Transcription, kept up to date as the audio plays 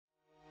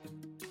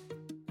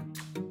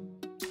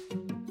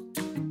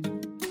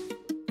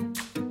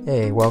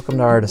Hey, welcome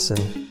to Artisan,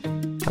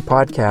 a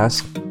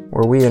podcast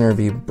where we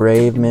interview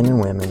brave men and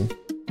women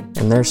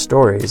and their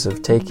stories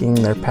of taking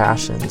their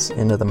passions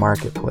into the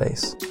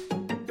marketplace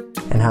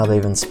and how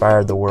they've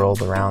inspired the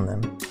world around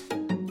them.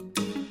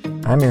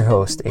 I'm your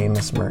host,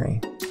 Amos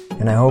Murray,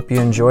 and I hope you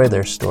enjoy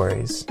their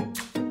stories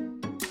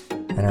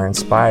and are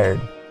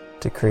inspired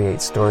to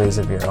create stories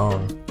of your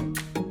own.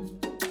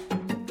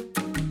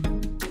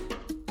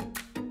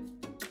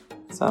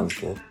 Sounds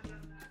good.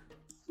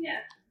 Yeah.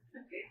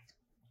 Okay.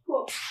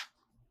 Cool.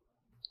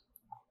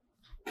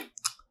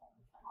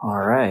 All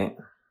right.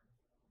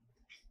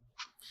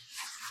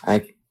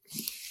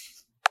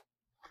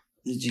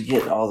 Did you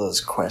get all those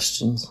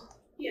questions?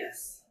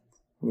 Yes.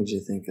 What did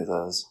you think of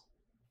those?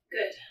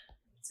 Good.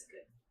 It's a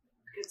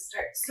good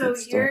start. So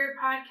your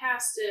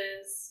podcast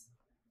is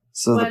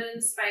what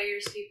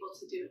inspires people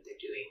to do what they're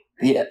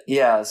doing. Right?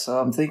 Yeah. So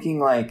I'm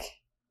thinking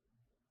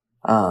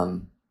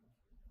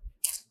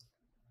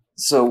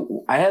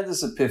so I had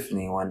this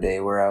epiphany one day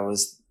where I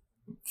was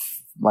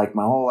like,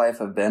 my whole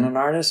life I've been an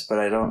artist, but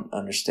I don't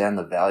understand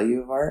the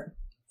value of art.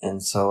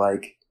 And so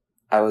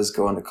I was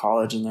going to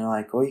college and they're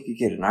like, oh, you could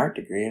get an art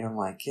degree. And I'm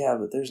like, yeah,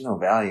 but there's no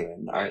value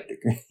in an art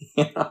degree.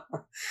 You know?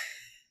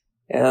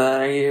 And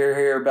then you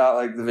hear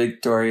about the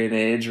Victorian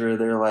age where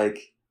they're like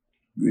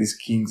these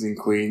kings and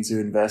queens who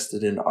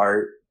invested in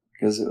art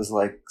because it was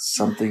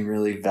something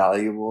really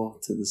valuable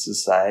to the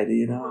society,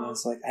 you know? And I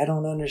was like, I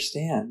don't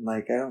understand.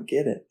 I don't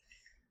get it.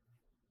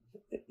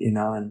 You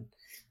know, and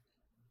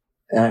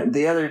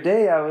the other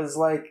day I was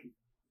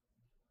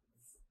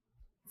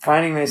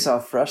finding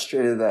myself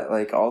frustrated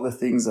that all the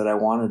things that I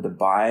wanted to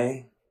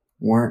buy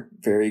weren't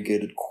very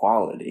good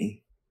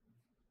quality.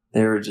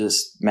 They were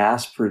just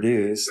mass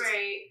produced.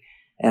 Right.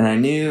 And I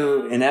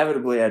knew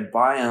inevitably I'd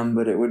buy them,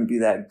 but it wouldn't be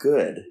that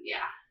good.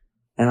 Yeah.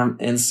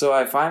 And so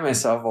I find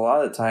myself a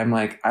lot of the time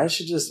I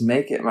should just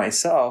make it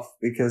myself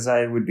because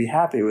I would be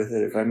happy with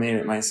it if I made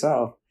it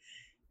myself.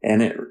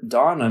 And it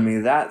dawned on me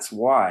that's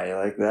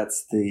why,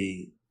 that's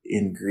the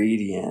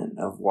ingredient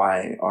of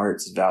why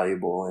art's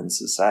valuable in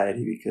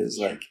society,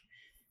 because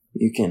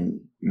you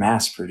can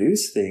mass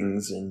produce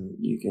things and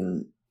you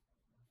can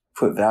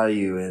put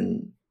value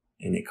in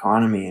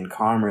economy and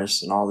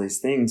commerce and all these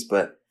things,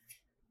 but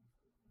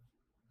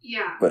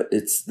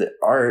it's the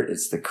art,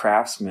 it's the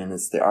craftsman,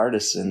 it's the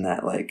artisan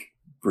that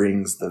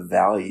brings the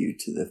value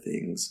to the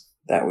things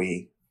that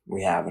we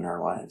have in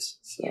our lives.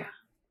 So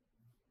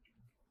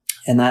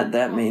and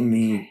that made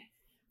me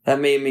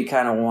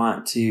kind of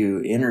want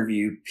to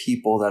interview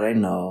people that I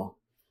know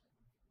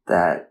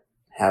that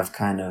have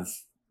kind of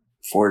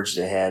forged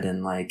ahead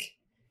and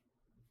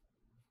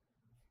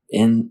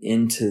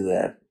into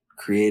that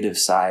creative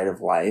side of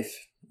life.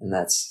 And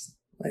that's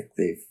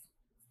they've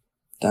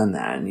done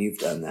that and you've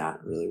done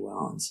that really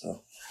well. And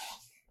so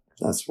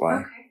that's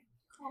why. Okay,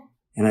 cool.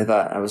 And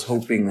I was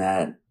hoping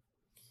that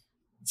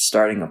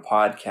starting a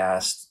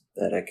podcast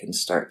that I can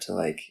start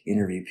to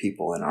interview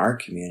people in our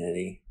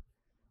community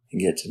and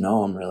get to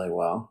know them really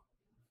well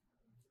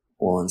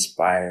will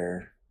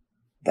inspire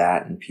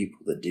that in people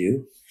to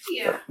do.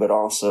 Yeah. But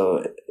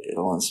also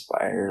it'll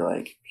inspire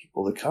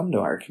people to come to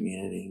our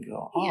community and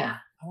go, oh, yeah.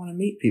 I want to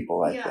meet people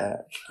like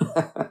that.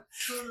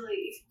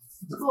 Totally.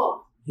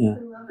 Cool. Yeah.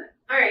 I love it.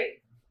 All right.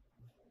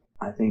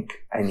 I think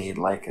I need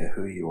a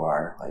who you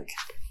are.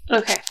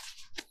 Okay.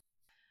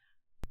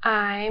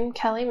 I'm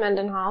Kelly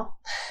Mendenhall.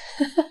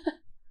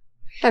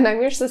 And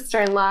I'm your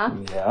sister-in-law.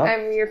 Yeah.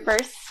 I'm your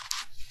first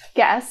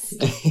guest.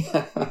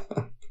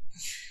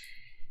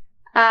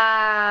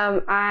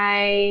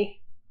 I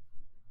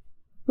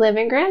live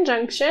in Grand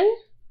Junction,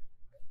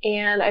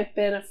 and I've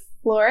been a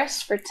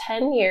florist for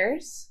 10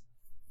 years.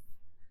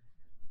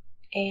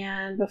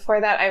 And before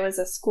that, I was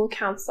a school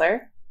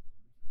counselor.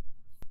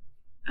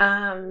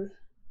 I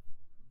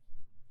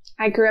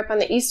grew up on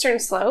the eastern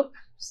slope,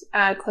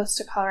 close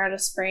to Colorado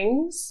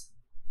Springs,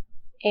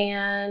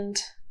 and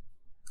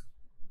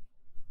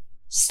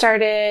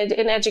started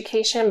in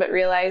education, but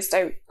realized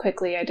I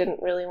didn't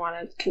really want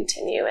to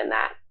continue in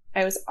that.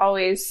 I was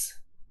always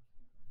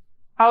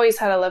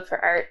had a love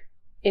for art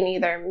in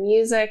either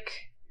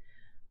music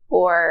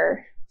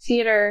or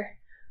theater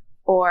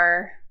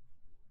or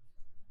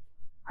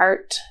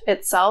art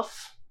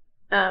itself,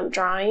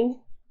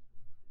 drawing.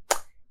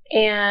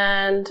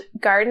 And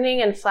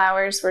gardening and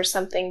flowers were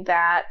something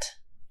that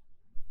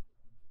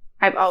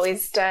I've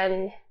always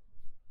done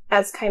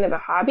as kind of a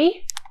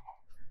hobby.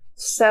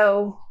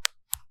 So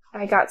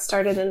I got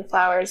started in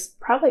flowers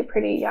probably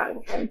pretty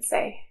young, I would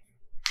say.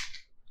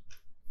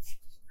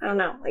 I don't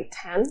know,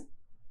 10,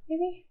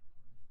 maybe?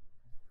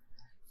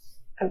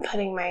 I'm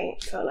putting my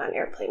phone on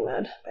airplane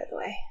mode, by the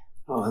way.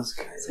 Oh, that's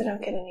good. So I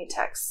don't get any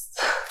texts.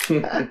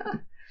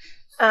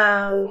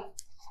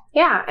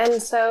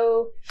 And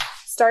so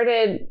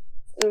started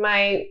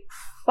my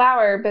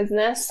flower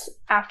business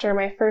after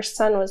my first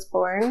son was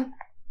born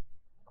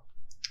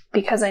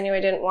because I knew I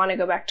didn't want to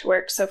go back to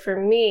work. So for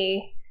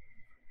me,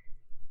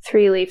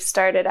 Three Leaf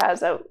started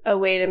as a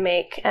way to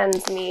make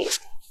ends meet,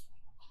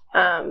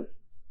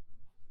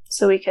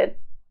 so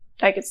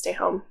I could stay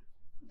home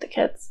with the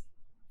kids.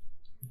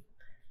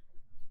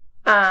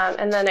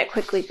 And then it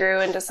quickly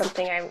grew into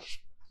something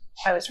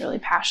I was really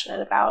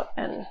passionate about,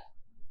 and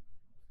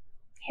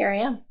here I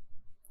am.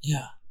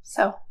 Yeah.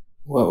 So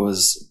what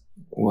was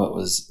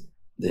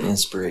the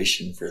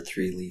inspiration for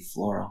 3-Leaf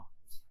Floral?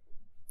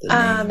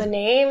 The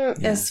name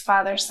is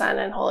Father, Son,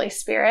 and Holy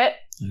Spirit.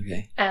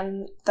 Okay.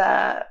 And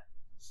the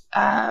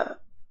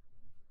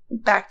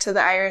back to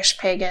the Irish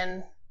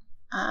pagan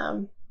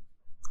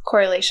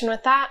correlation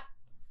with that.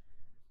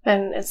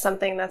 And it's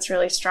something that's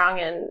really strong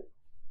in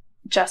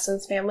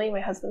Justin's family, my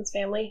husband's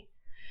family.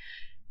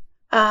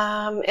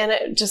 And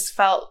it just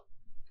felt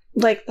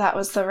like that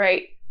was the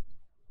right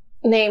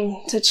name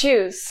to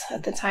choose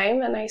at the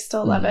time, and I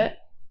still love it.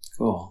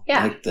 Cool.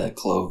 Yeah. Like the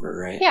clover,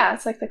 right? Yeah,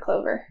 it's like the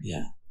clover.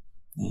 Yeah.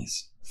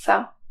 Nice.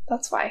 So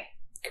that's why.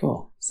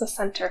 Cool. It's the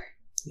center.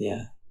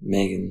 Yeah.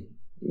 Megan,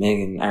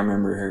 I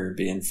remember her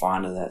being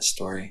fond of that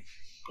story.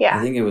 Yeah.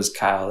 I think it was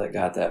Kyle that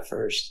got that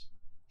first,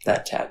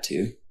 that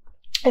tattoo.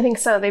 I think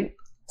so.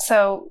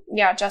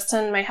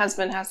 Justin, my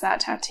husband, has that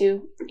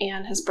tattoo,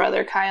 and his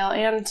brother Kyle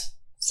and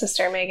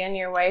sister Megan,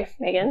 your wife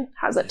Megan,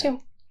 has it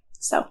too.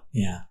 So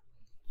yeah,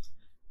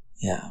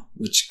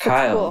 which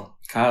Kyle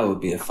would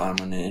be a fun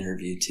one to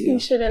interview too. You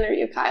should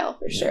interview Kyle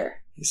for sure.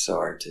 He's so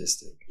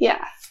artistic.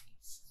 Yeah.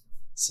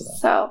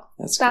 So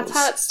that's cool.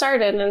 how it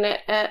started,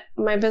 and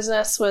my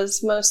business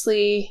was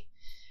mostly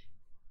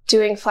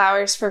doing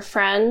flowers for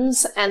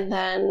friends, and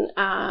then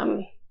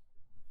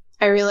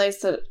I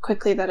realized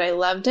quickly that I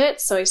loved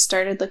it, so I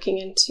started looking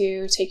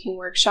into taking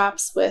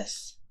workshops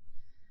with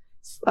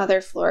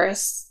other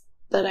florists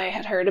that I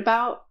had heard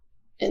about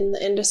in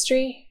the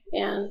industry,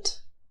 and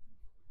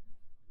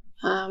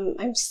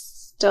I'm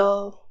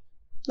still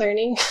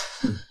learning,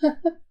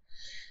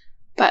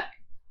 but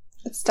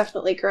it's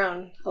definitely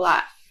grown a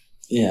lot.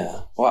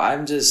 Yeah. Well,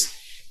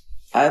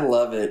 I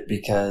love it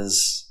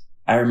because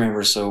I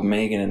remember, so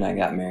Megan and I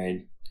got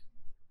married.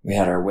 We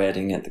had our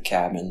wedding at the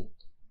cabin,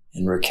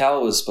 and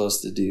Raquel was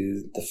supposed to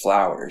do the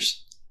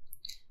flowers.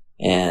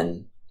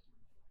 And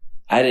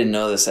I didn't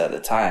know this at the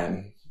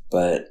time,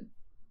 but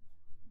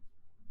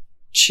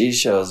she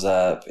shows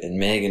up, and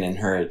Megan and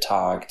her had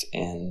talked,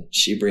 and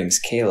she brings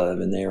Caleb,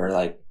 and they were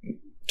like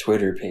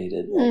Twitter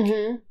pated,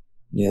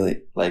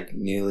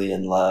 newly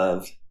in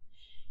love.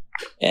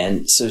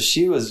 And so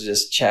she was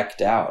just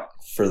checked out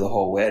for the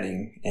whole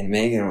wedding, and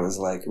Megan was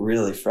like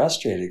really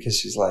frustrated because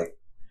she's like,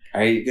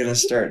 "Are you gonna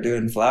start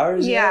doing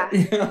flowers yet?"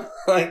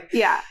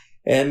 Yeah.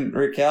 And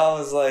Raquel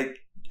was like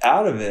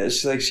out of it.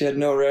 She's like, she had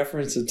no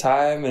reference of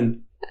time,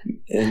 and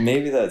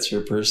maybe that's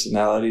her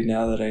personality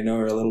now that I know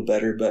her a little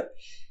better. But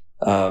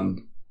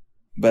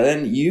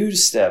then you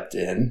stepped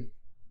in,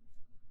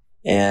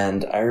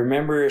 and I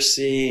remember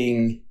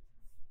seeing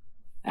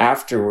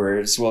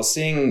afterwards,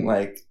 seeing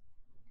like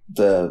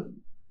the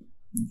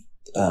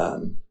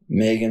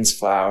Megan's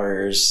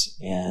flowers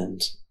and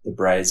the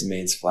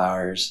bridesmaids'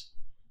 flowers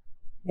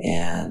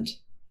and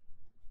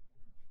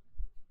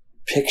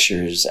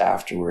pictures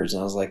afterwards,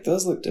 and I was like,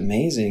 those looked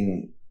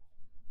amazing.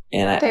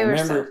 And they were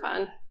so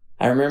fun.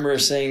 I remember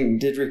saying,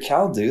 "Did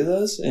Raquel do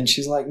those?" And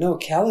she's like, "No,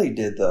 Kelly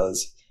did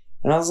those."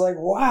 And I was like,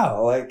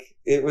 wow, like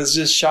it was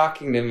just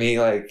shocking to me.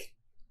 Like,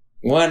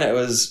 one, it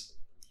was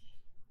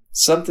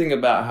something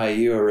about how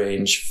you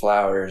arrange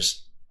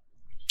flowers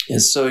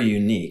is so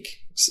unique.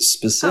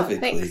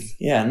 Specifically.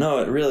 Yeah, no,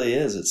 it really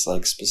is. It's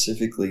like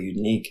specifically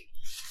unique.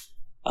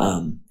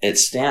 It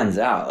stands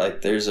out.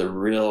 Like there's a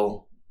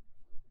real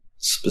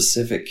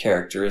specific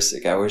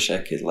characteristic. I wish I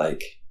could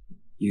like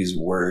use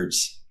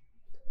words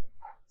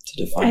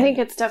to define. I think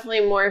it's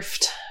definitely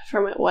morphed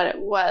from what it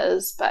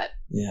was, but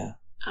yeah.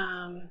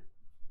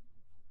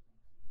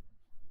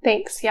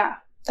 Thanks. Yeah.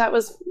 That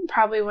was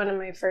probably one of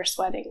my first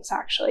weddings,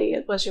 actually.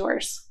 It was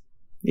yours.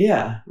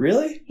 Yeah.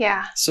 Really?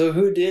 Yeah. So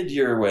who did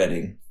your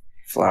wedding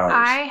flowers?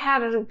 I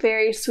had a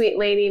very sweet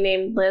lady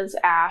named Liz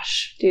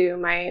Ash do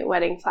my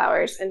wedding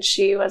flowers, and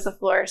she was a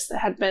florist that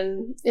had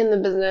been in the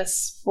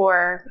business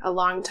for a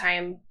long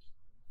time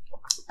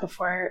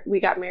before we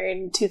got married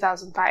in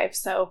 2005.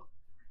 So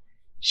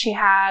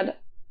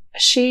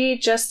she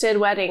just did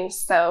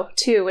weddings though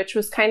too, which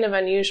was kind of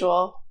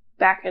unusual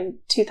back in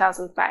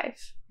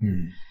 2005.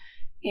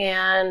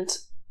 And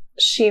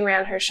she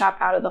ran her shop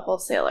out of the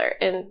wholesaler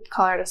in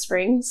Colorado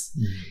Springs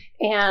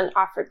and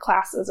offered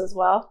classes as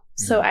well.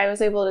 So I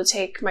was able to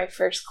take my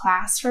first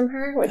class from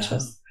her, which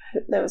was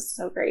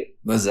so great.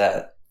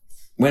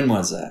 When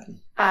was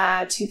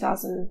that?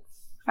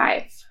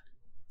 2005.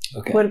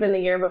 Okay. Would have been the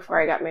year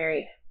before I got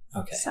married.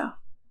 Okay. So.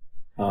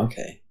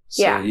 Okay.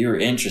 So yeah. You were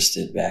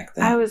interested back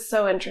then. I was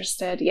so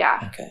interested.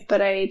 Yeah. Okay.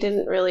 But I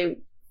didn't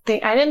really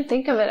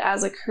think of it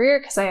as a career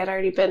because I had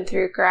already been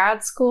through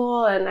grad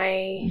school, and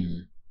I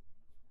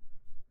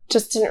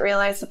just didn't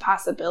realize the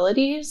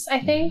possibilities, I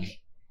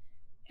think.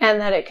 And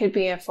that it could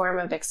be a form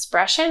of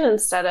expression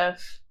instead of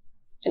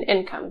an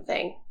income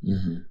thing.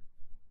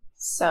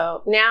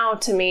 So now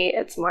to me,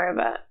 it's more of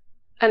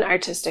an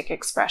artistic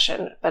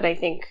expression. But I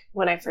think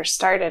when I first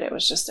started, it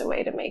was just a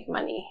way to make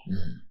money.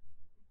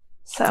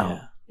 So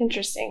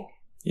interesting.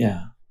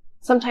 Yeah.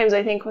 Sometimes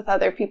I think with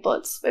other people,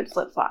 it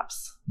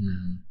flip-flops.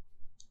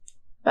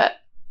 But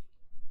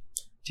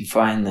do you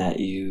find that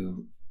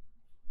you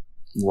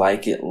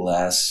like it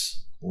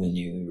less when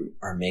you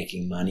are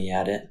making money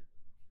at it?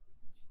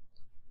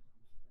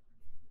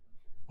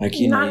 Like,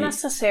 not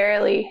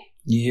necessarily.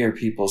 You hear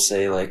people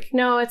say, like,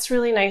 no, it's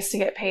really nice to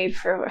get paid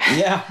for.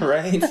 Yeah,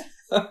 right.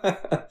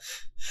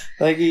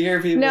 Like, you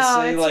hear people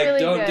say, like, really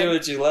don't do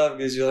what you love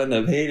because you'll end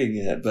up hating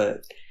it.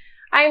 But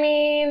I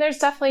mean, there's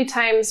definitely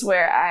times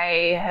where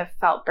I have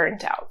felt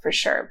burnt out for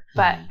sure.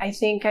 But I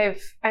think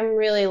I'm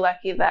really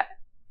lucky that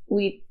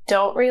we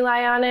don't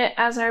rely on it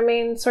as our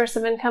main source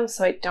of income,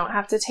 so I don't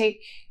have to take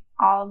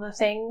all the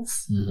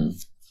things. Mm-hmm.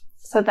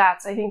 So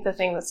that's, I think, the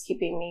thing that's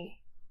keeping me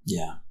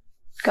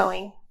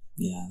going.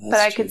 Yeah, that's but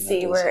I could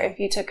see where if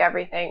you took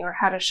everything or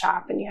had a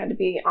shop and you had to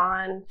be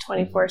on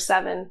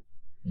 24/7,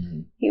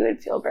 you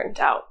would feel burnt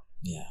out.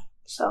 Yeah.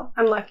 So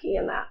I'm lucky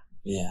in that.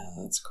 Yeah,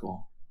 that's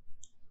cool.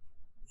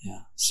 Yeah.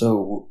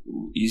 So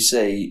you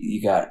say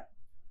you got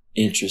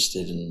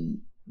interested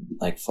in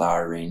like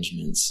flower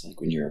arrangements like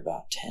when you were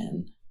about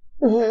 10.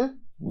 Mm-hmm.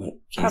 What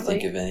can you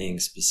think of anything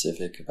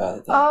specific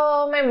about that?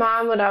 Oh, my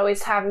mom would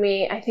always have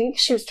me, I think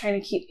she was trying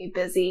to keep me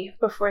busy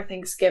before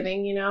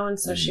Thanksgiving, and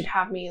so she'd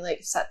have me like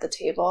set the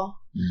table.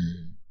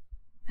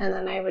 And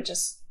then I would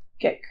just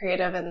get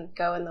creative and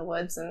go in the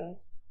woods and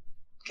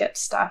get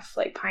stuff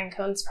like pine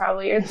cones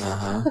probably.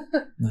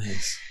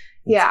 Nice.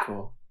 That's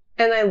cool.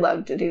 And I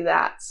love to do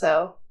that.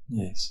 So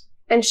nice.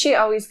 And she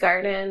always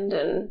gardened,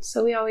 and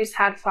so we always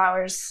had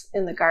flowers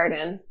in the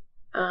garden.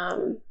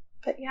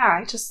 But yeah,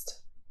 I just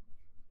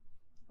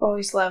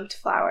always loved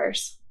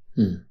flowers.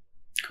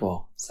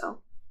 Cool.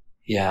 So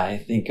yeah, I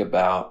think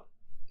about,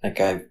 like,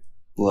 I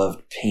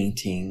loved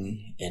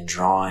painting and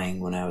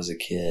drawing when I was a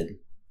kid.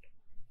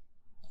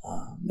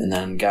 And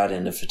then got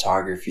into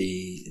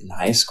photography in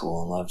high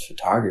school and loved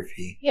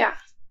photography. Yeah.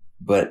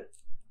 But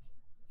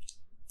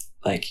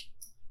like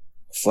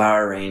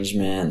flower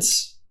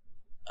arrangements,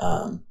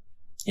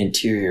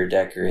 interior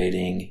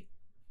decorating,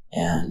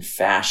 and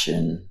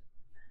fashion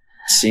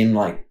seemed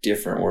like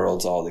different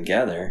worlds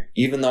altogether.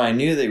 Even though I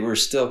knew they were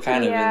still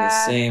kind of in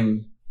the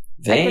same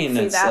vein,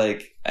 it's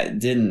like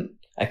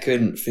I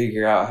couldn't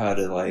figure out how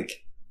to like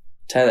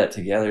tie that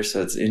together.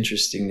 So it's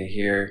interesting to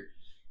hear,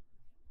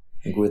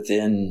 like,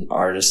 within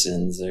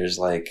artisans, there's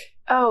like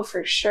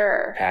for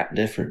sure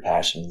different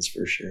passions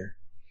for sure.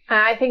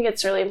 I think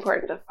it's really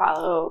important to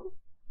follow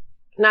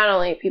not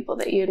only people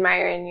that you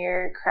admire in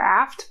your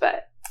craft,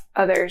 but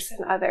others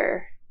in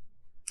other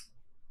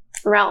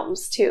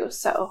realms too.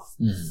 So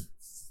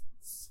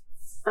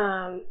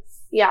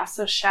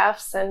so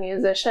chefs and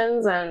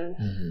musicians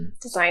and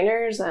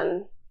designers,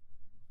 and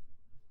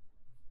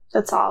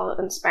that's all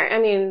inspiring. I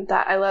mean,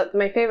 that I love.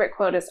 My favorite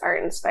quote is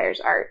 "Art inspires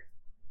art."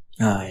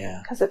 Oh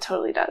yeah, because it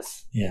totally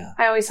does. Yeah,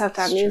 I always have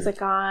to have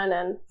music on,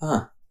 and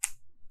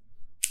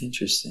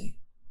interesting.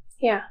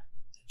 Yeah,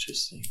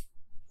 interesting.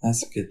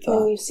 That's a good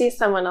thought. When you see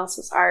someone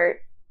else's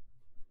art,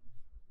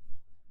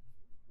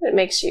 it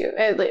makes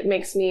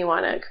me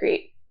want to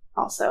create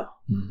also.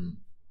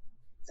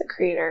 It's a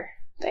creator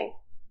thing.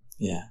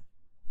 Yeah.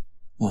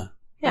 Huh.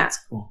 Yeah. That's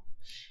cool.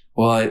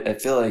 Well, I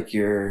feel like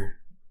you're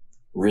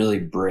really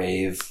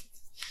brave,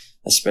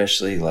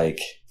 especially like,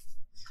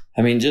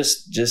 I mean,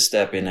 just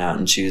stepping out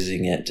and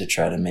choosing it to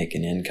try to make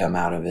an income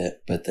out of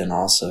it, but then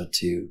also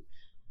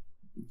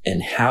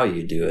and how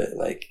you do it,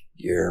 like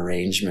your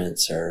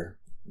arrangements are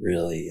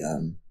really,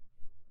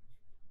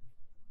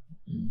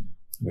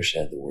 wish I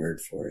had the word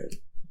for it,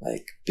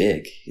 like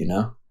big,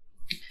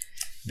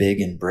 big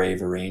and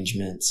brave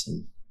arrangements.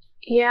 And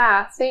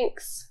yeah,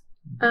 thanks.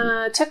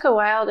 It took a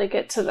while to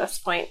get to this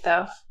point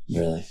though.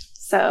 Really?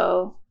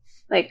 So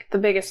like the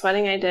biggest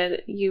wedding I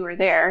did, you were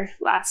there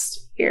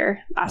last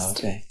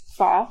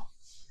fall.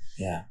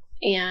 Yeah.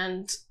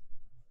 And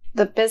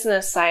the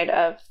business side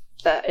of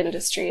the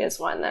industry is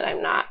one that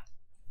I'm not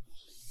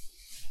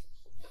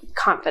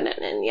confident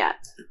in yet.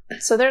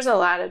 So there's a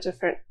lot of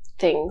different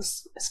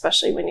things,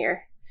 especially when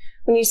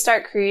you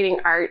start creating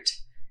art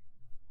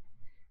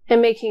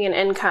and making an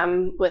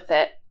income with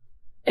it,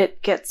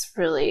 it gets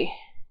really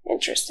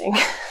interesting.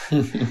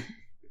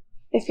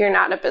 If you're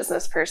not a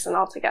business person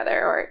altogether,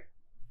 or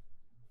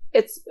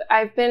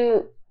I've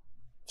been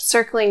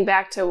circling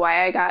back to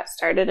why I got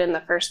started in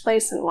the first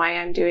place and why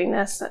I'm doing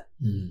this.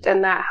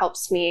 And that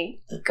helps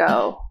me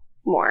go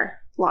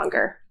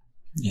longer.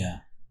 Yeah.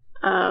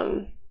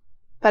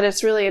 But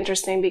it's really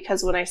interesting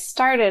because when I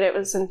started, it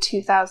was in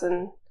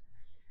 2000.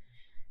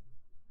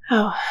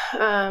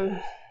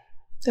 It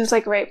was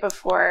like right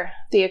before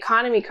the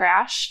economy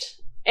crashed,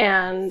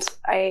 and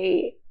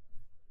I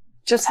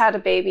just had a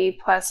baby.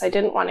 Plus, I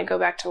didn't want to go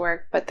back to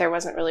work, but there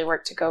wasn't really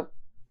work to go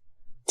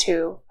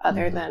to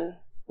other than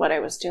what I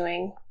was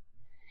doing.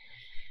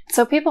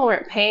 So people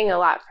weren't paying a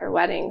lot for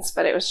weddings,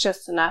 but it was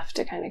just enough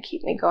to kind of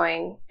keep me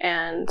going.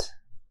 And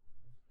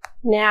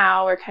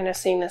now we're kind of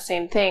seeing the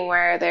same thing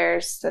where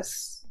there's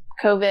this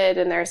COVID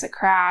and there's a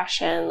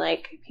crash, and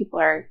like people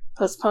are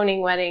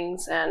postponing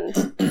weddings, and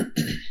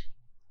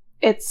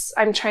I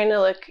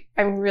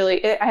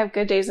have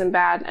good days and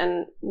bad.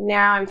 And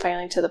now I'm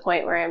finally to the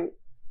point where I'm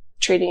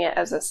treating it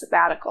as a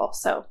sabbatical.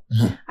 So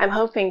I'm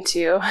hoping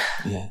to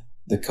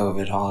the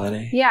COVID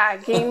holiday.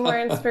 Gain more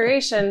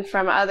inspiration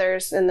from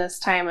others in this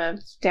time of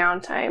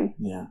downtime.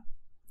 Yeah.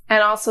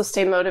 And also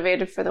stay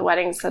motivated for the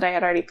weddings that I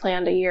had already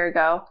planned a year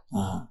ago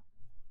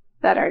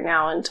that are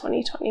now in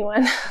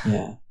 2021.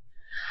 Yeah.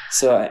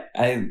 So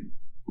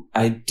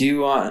I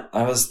do want,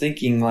 I was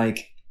thinking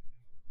like,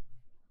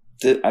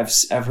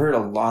 I've heard a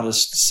lot of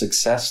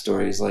success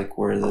stories like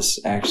where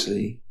this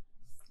actually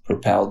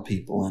propelled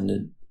people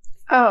into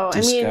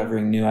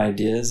discovering new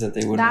ideas that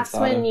they wouldn't have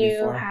thought of before. That's when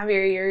you have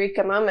your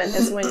eureka moment,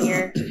 is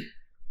when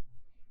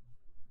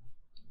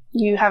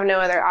you have no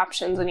other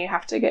options and you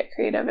have to get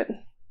creative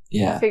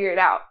and figure it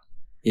out.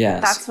 Yeah.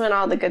 That's when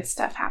all the good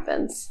stuff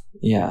happens.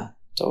 Yeah,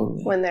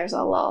 totally. When there's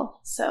a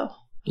lull. So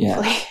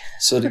hopefully.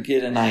 So to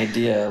get an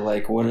idea,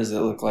 like what does it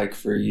look like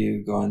for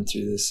you going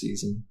through this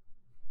season?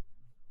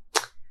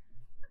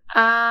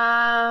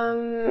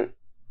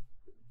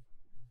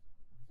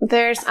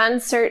 There's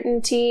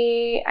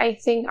uncertainty, I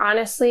think,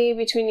 honestly,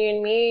 between you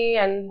and me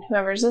and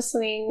whoever's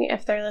listening.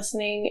 If they're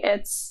listening,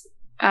 it's,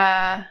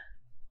 I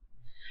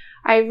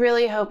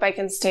really hope I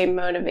can stay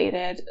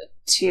motivated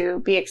to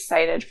be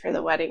excited for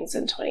the weddings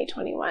in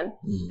 2021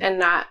 and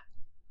not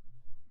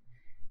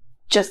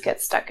just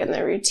get stuck in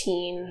the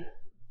routine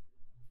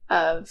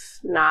of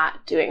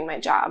not doing my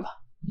job.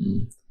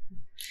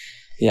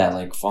 Yeah,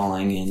 like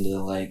falling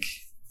into like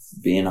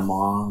being a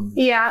mom.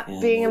 Yeah,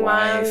 being a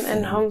mom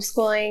and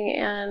homeschooling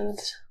and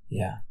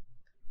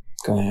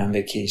going on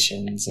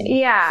vacations. And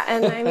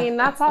and I mean,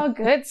 that's all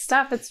good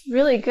stuff. It's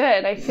really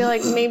good. I feel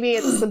like maybe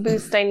it's the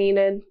boost I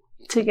needed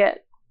to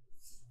get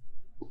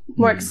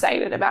more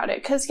excited about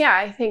it. Because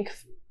I think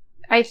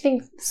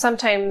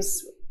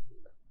sometimes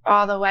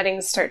all the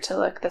weddings start to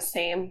look the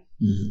same.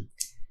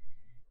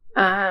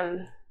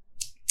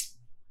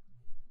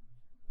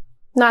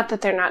 Not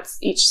that they're not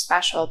each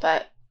special,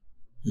 but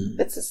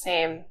it's the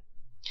same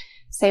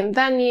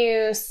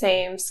venue,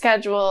 same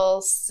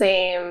schedule,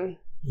 same.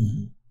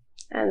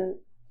 And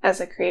as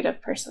a creative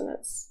person,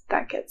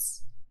 that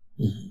gets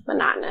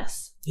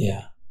monotonous.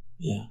 Yeah.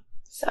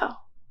 So.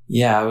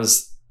 Yeah, I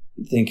was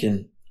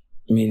thinking,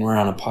 I mean, we're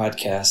on a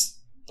podcast.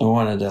 I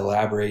wanted to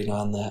elaborate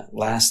on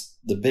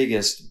the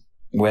biggest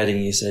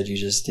wedding you said you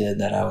just did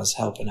that I was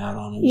helping out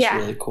on. It was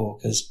really cool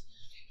because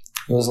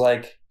it was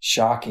like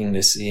shocking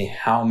to see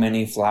how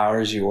many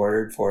flowers you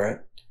ordered for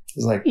it. It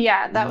was like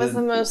that was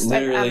the most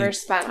I've ever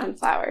spent on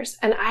flowers.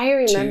 And I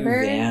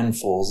remember 2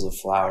 vanfuls of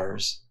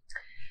flowers.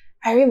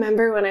 I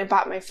remember when I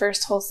bought my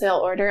first wholesale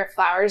order of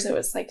flowers, it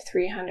was like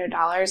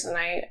 $300 and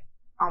I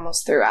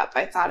almost threw up.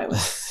 I thought it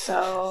was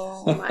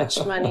so much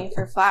money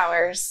for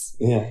flowers.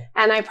 Yeah.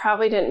 And I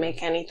probably didn't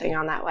make anything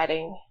on that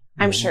wedding.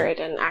 I'm sure I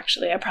didn't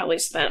actually. I probably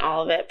spent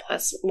all of it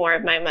plus more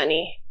of my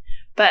money.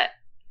 But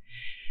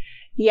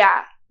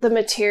the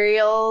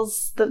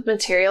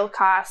material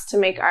cost to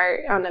make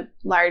art on a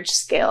large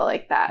scale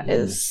like that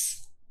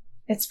it's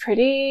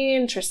pretty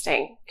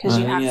interesting because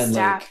you have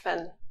staff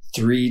and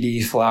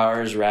 3D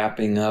flowers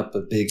wrapping up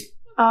a big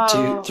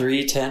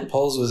 3 tent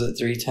poles. Was it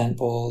 3 tent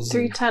poles?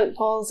 3 tent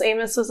poles.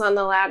 Amos was on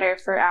the ladder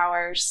for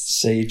hours.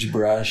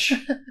 Sagebrush.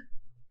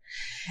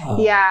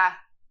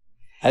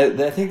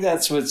 I think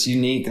that's what's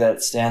unique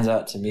that stands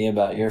out to me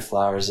about your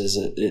flowers is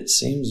it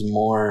seems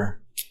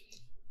more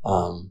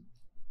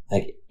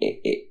like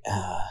I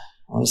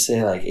want to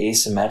say like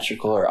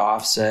asymmetrical or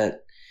offset,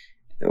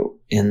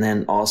 and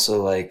then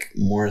also like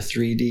more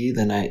 3D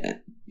than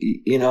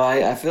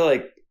I feel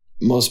like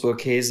most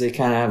bouquets, they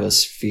kind of have a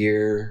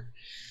sphere.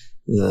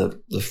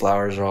 The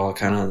flowers are all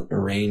kind of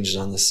arranged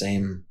on the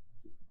same,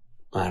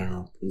 I don't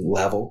know,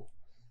 level.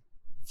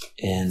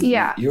 And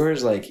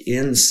yours like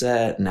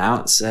inset and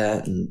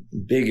outset and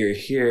bigger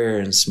here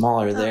and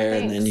smaller there.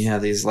 Thanks. And then you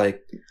have these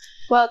like...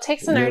 Well, it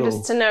takes an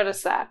artist to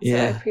notice that. So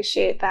I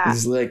appreciate that.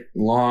 These like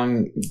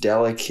long,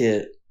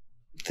 delicate,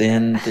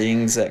 thin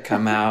things that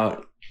come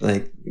out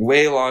like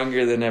way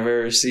longer than I've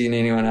ever seen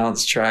anyone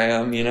else try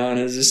them, and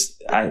it's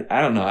just, I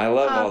don't know. I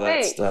love all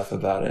that stuff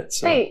about it.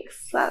 So,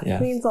 thanks. That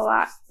means a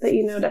lot that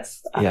you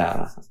noticed.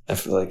 Yeah. I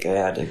feel like I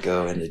had to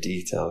go into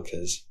detail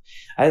because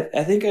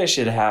I think I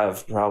should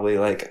have probably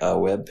like a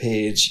web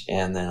page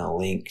and then a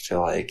link to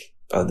like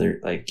other,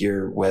 like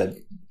your web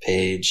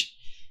page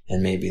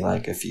and maybe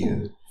like a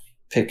few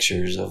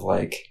pictures of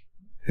like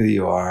who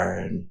you are.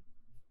 And,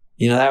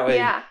 that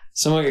way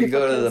someone could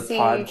go to the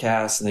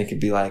podcast and they could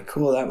be like,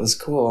 cool, that was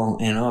cool.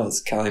 And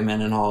it's Kelly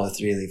Mendenhall with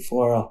 3-leaf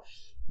floral.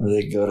 Or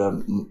they go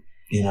to,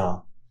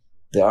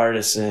 the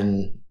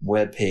Artisan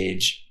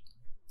webpage,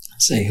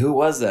 say, who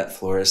was that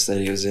florist that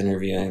he was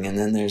interviewing? And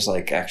then there's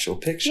like actual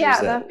pictures.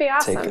 Yeah, that'd be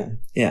awesome. Taken.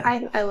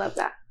 Yeah. I love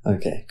that.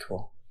 Okay,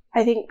 cool.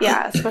 I think,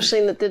 especially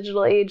in the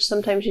digital age,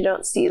 sometimes you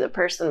don't see the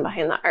person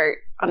behind the art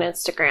on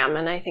Instagram.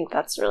 And I think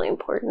that's really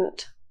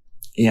important.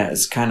 Yeah,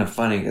 it's kind of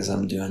funny because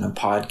I'm doing a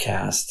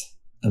podcast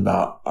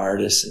about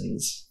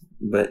artisans,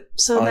 but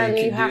so then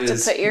you have to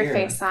put your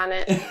face on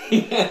it.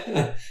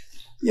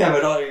 Yeah,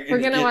 but all you're we're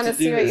gonna want to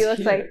see what you look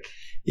like.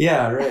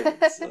 Yeah,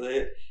 right.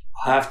 So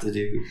I'll have to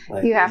do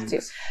like you have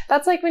to.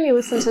 That's like when you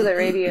listen to the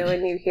radio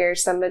and you hear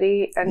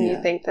somebody and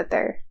you think that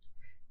they're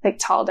like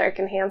tall, dark,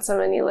 and handsome,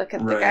 and you look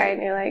at the guy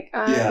and you're like,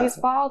 he's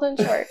bald and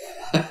short.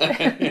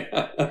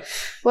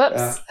 Whoops.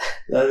 Yeah,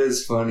 that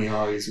is funny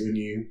always when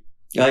you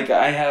like.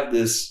 I have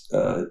this.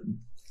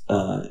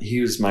 He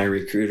was my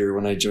recruiter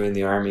when I joined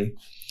the Army,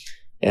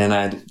 and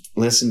I'd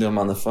listen to him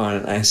on the phone,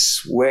 and I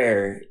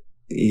swear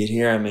you'd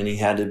hear him, and he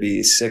had to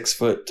be 6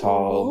 foot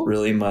tall,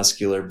 really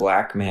muscular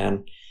black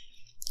man,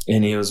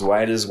 and he was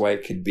white as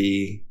white could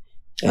be,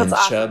 and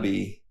That's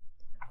chubby,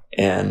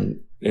 and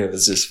it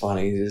was just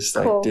funny. He just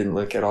like didn't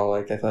look at all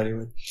like I thought he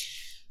would.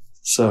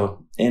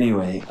 So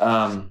anyway,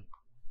 I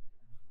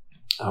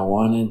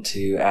wanted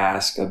to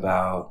ask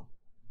about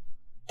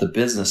the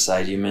business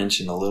side. You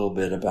mentioned a little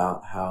bit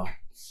about how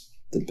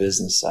the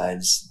business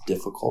side's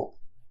difficult.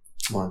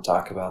 Want to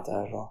talk about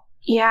that at all?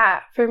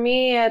 Yeah, for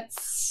me,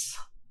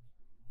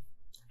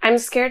 I'm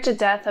scared to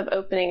death of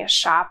opening a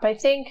shop, I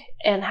think,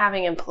 and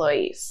having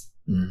employees.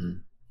 Mm-hmm.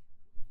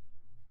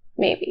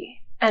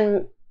 Maybe.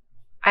 And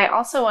I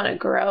also want to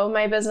grow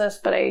my business,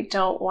 but I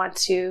don't want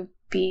to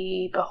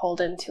be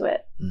beholden to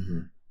it. Mm-hmm.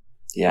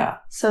 Yeah.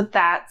 So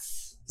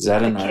Is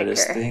that an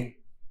artist thing?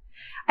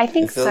 I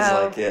think so.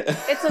 Like it.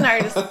 It's an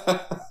artist.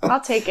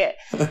 I'll take it.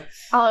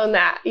 I'll own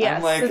that.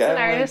 Yes, it's an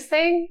artist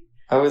thing.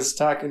 I was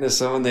talking to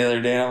someone the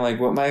other day, and I'm like,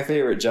 what my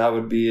favorite job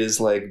would be is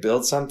like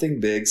build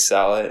something big,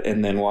 sell it,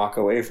 and then walk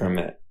away from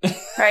it.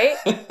 Right?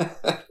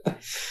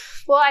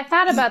 Well, I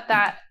thought about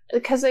that.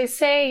 Because they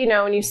say, you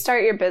know, when you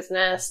start your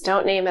business,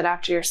 don't name it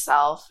after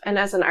yourself. And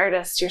as an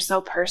artist, you're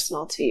so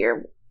personal to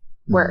your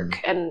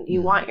work and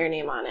you want your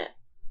name on it.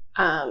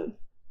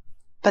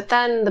 But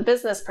then the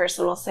business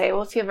person will say,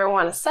 well, if you ever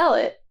want to sell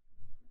it,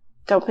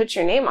 don't put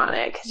your name on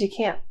it because you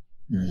can't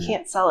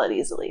sell it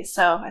easily.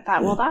 So I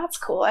thought, well, that's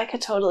cool. I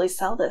could totally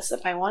sell this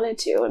if I wanted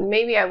to. And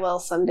maybe I will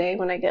someday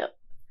when I get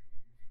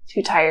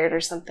too tired or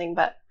something.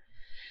 But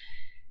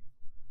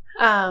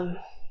the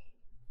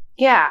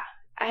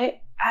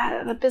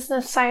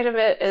business side of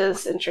it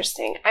is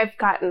interesting.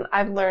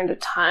 I've learned a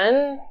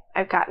ton.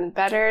 I've gotten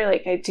better.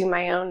 Like I do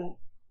my own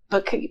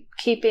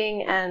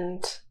bookkeeping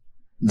and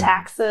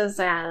taxes,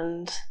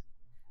 and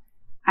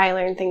I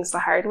learned things the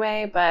hard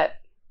way, but.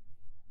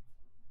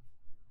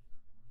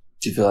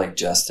 Do you feel like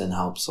Justin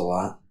helps a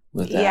lot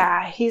with that?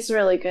 Yeah, he's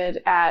really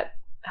good at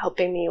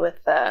helping me with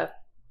the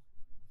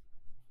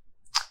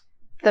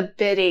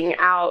bidding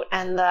out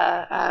and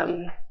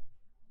the,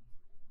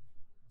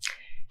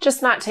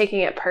 just not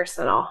taking it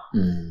personal.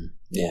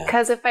 Yeah.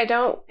 Because if I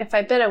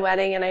bid a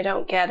wedding and I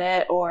don't get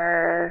it,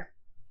 or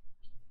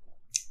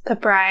the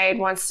bride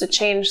wants to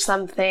change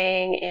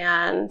something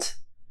and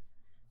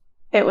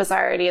it was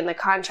already in the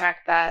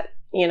contract that,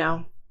 you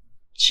know,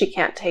 she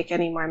can't take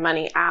any more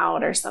money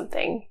out or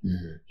something.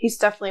 He's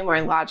definitely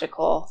more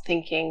logical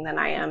thinking than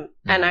I am.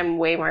 And I'm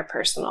way more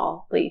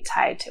personally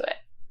tied to it.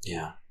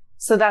 Yeah.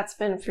 So that's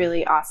been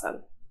really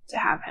awesome to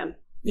have him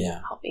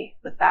help me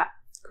with that.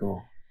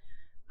 Cool.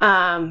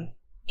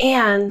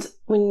 And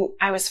when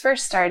I was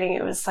first starting,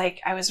 it was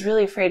like, I was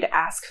really afraid to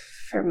ask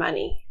for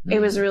money. It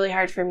was really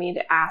hard for me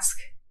to ask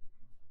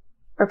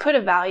or put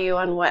a value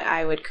on what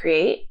I would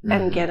create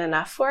and get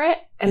enough for it.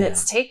 And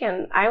it's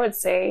taken, I would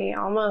say,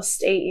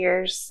 almost 8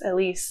 years at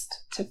least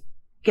to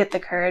get the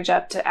courage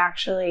up to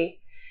actually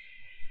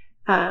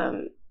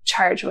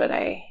charge what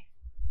I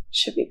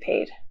should be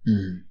paid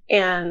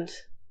and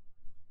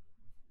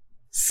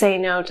say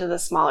no to the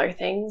smaller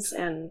things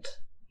and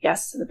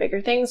yes to the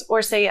bigger things,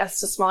 or say yes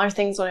to smaller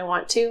things when I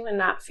want to and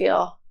not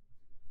feel.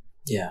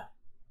 Yeah.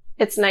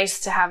 It's nice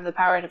to have the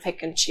power to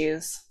pick and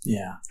choose.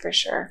 Yeah. For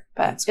sure.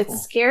 But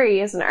it's scary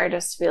as an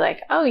artist to be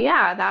like, oh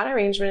yeah, that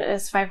arrangement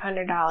is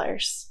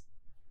 $500.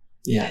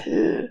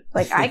 Yeah.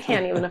 Like I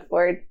can't even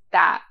afford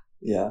that.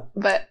 Yeah.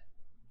 But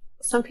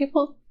some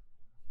people,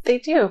 they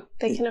do.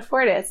 They can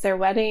afford it. It's their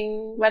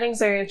wedding.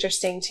 Weddings are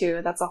interesting too.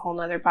 That's a whole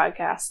nother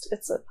podcast.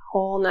 It's a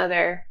whole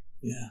nother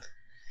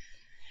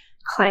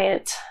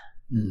client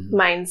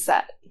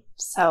mindset.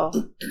 So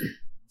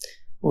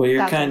well,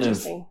 you're kind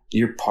of,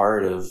 you're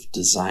part of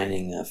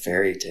designing a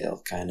fairy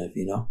tale kind of,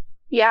 you know?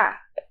 Yeah.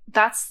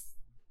 That's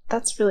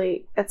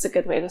really, it's a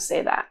good way to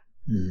say that.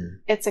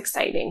 It's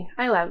exciting.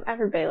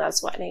 Everybody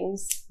loves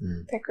weddings.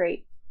 They're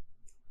great.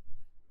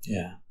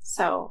 Yeah.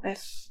 So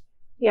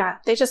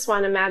they just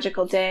want a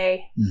magical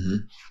day.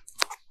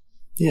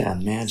 Yeah,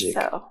 magic.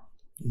 So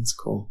that's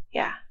cool.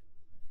 Yeah.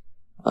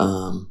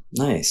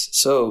 Nice.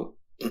 So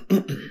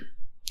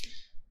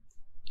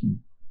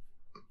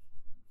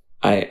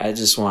I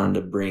just wanted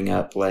to bring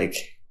up, like,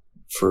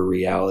 for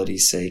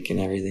reality's sake and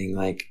everything,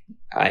 like,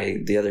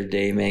 the other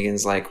day,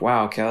 Megan's like,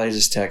 wow, Kelly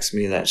just texted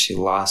me that she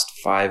lost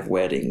 5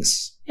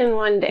 weddings. In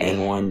one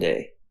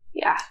day.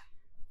 Yeah.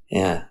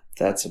 Yeah,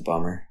 that's a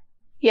bummer.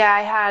 Yeah,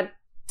 I had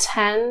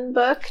 10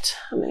 booked.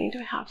 How many do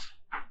I have?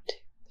 1, 2,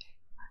 3,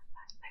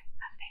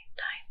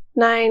 4, 5, 6,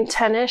 7, 8, 9. 9,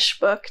 10-ish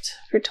booked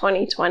for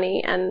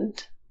 2020,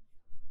 and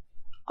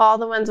all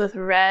the ones with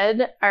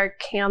red are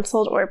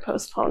canceled or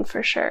postponed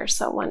for sure.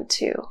 So 1,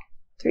 2,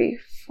 3,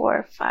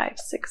 4, 5,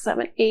 6,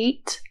 7,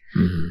 8.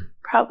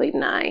 probably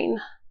 9.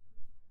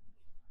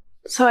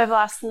 So I've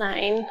lost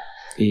 9.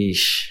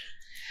 Eesh.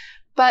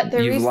 But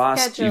the You've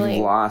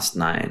rescheduling. lost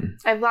 9.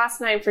 I've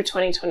lost 9 for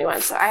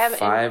 2021. So I have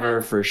 5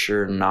 are for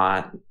sure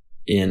not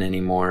in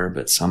anymore,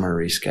 but some are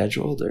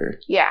rescheduled, or?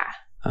 Yeah.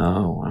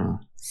 Oh, wow.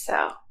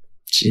 So.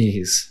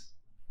 Jeez.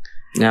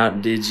 Now,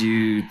 did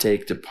you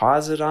take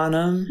deposit on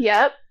them?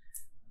 Yep.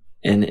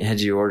 And had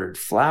you ordered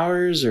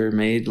flowers or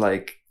made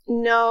like...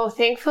 No,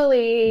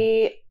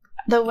 thankfully,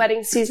 the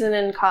wedding season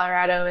in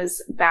Colorado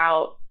is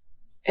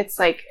it's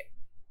like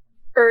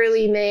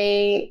early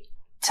May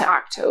to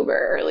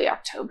October. Early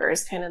October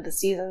is kind of the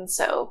season.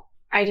 So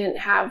I didn't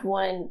have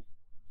one.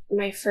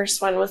 My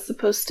first one was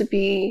supposed to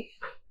be,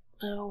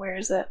 where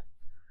is it?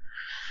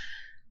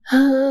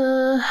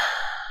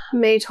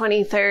 May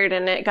 23rd,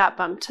 and it got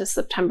bumped to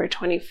September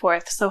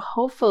 24th. So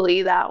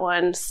hopefully that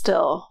one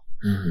still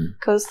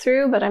goes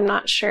through, but I'm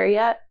not sure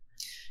yet.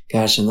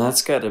 Gosh, and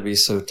that's got to be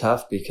so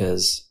tough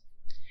because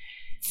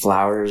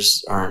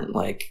flowers aren't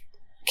like,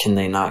 can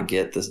they not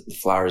get the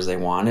flowers they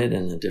wanted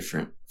in a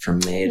different from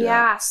May to...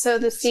 Yeah, so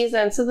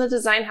the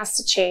design has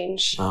to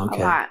change a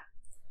lot.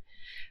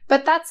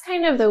 But that's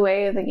kind of the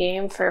way of the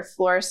game for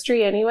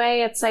floristry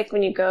anyway. It's like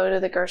when you go to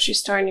the grocery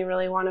store and you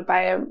really want to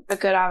buy a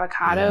good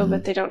avocado,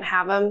 but they don't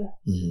have them.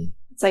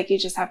 It's like you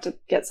just have to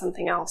get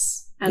something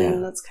else.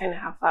 And that's kind of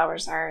how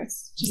flowers are.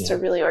 It's just a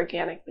really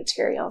organic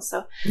material.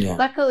 So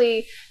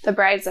luckily, the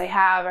brides I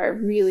have are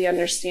really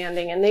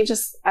understanding. And they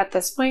just, at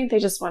this point, they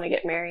just want to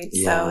get married.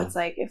 So it's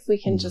like, if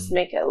we can just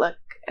make it look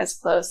as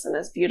close and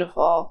as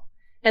beautiful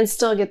and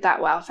still get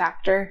that wow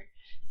factor,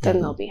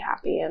 then they'll be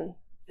happy and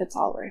it's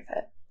all worth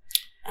it.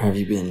 Have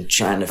you been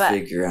trying to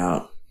figure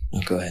out...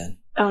 Oh, go ahead.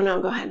 Oh,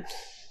 no, go ahead.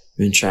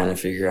 Been trying to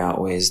figure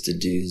out ways to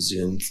do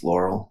Zoom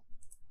floral?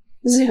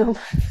 Zoom.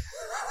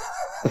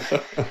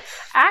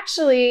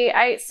 Actually,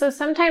 so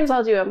sometimes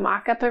I'll do a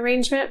mock-up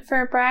arrangement for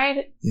a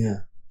bride. Yeah.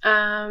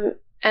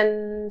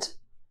 And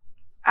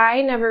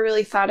I never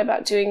really thought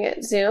about doing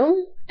it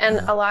Zoom. And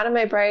a lot of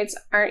my brides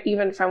aren't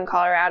even from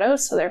Colorado.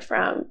 So they're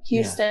from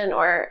Houston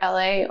or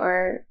LA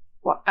or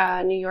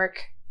New York.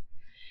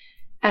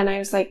 And I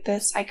was like,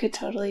 I could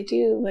totally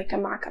do like a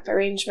mock-up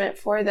arrangement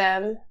for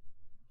them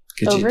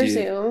over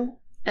Zoom,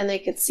 and they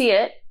could see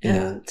it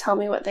and tell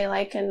me what they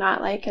like and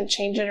not like and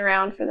change it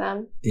around for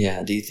them.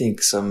 Yeah. Do you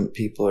think some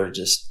people are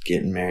just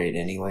getting married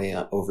anyway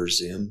over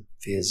Zoom,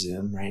 via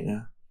Zoom right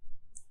now?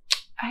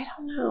 I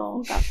don't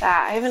know about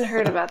that. I haven't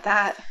heard about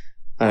that.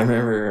 I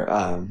remember...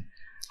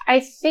 I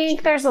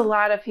think there's a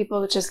lot of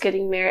people just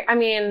getting married. I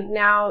mean,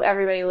 now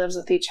everybody lives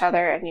with each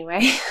other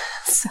anyway.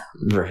 So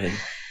right.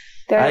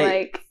 They're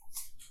like...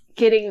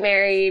 getting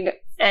married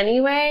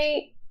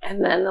anyway,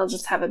 and then they'll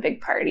just have a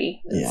big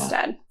party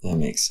instead. That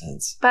makes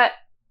sense. But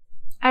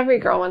every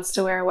girl wants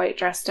to wear a white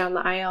dress down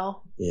the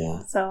aisle.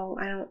 Yeah. So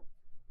I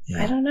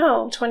don't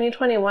know.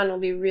 2021 will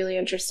be really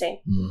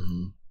interesting.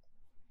 Mm-hmm.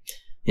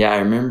 Yeah, I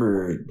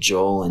remember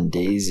Joel and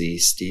Daisy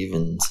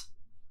Stevens.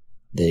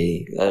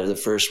 They the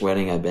first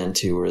wedding I've been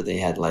to where they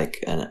had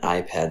like an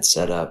iPad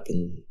set up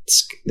and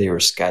they were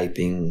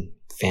Skyping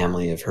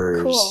family of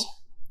hers. Cool.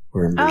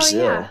 We're in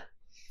Brazil. Oh, yeah.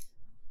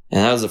 And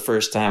that was the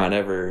first time I'd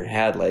ever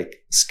had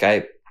like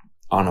Skype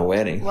on a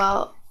wedding.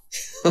 Well,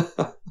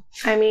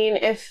 I mean,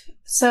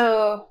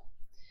 the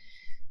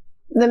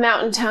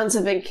mountain towns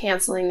have been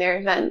canceling their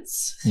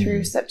events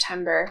through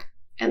September,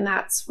 and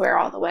that's where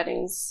all the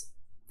weddings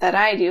that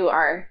I do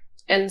are.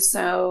 And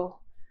so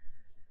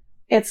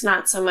it's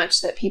not so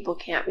much that people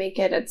can't make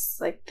it. It's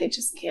like they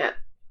just can't.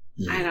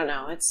 I don't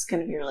know. It's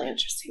going to be really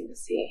interesting to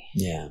see.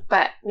 Yeah.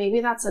 But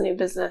maybe that's a new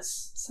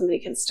business somebody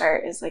can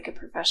start as like a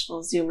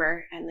professional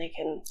Zoomer, and they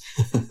can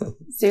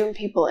Zoom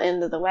people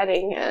into the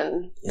wedding,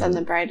 and then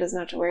the bride doesn't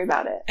have to worry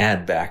about it.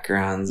 Add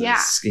backgrounds as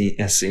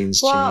scenes change.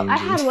 Well, I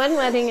had one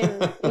wedding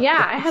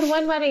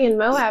in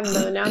Moab,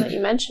 though, now that you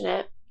mention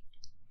it.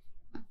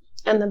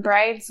 And the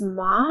bride's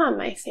mom,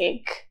 I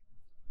think,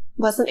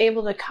 wasn't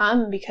able to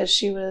come because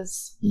she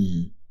was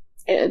doing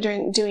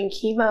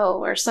chemo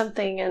or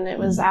something, and it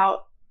was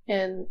out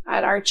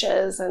at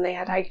Arches, and they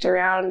had hiked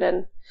around,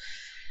 and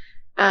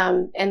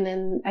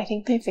then I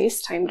think they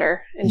FaceTimed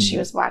her, and she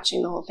was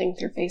watching the whole thing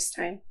through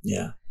FaceTime.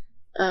 Yeah.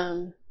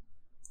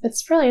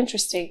 It's really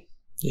interesting.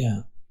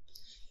 Yeah.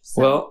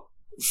 So. Well,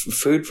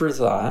 food for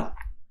thought.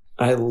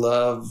 I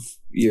love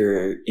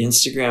your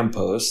Instagram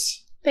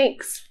posts.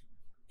 Thanks.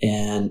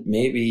 And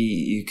maybe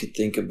you could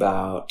think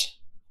about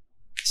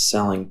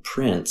selling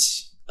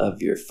prints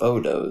of your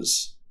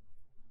photos.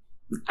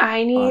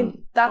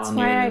 That's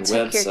why I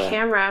took website. your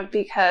camera,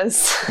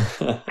 because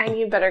I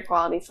need better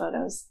quality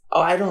photos.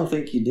 Oh, I don't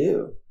think you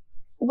do.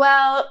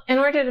 Well, in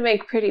order to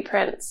make pretty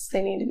prints,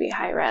 they need to be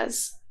high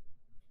res.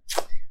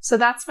 So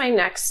that's my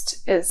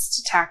next, is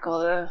to tackle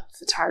the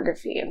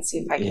photography and see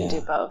if I can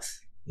do both.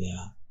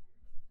 Yeah.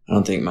 I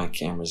don't think my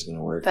camera's going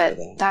to work for that.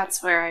 But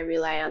that's where I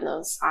rely on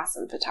those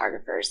awesome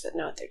photographers that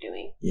know what they're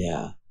doing.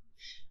 Yeah.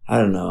 I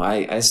don't know.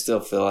 I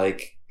still feel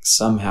like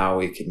somehow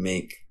we could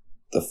make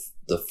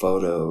the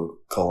photo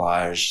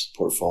collage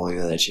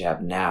portfolio that you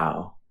have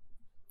now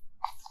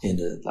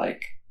into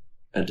like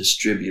a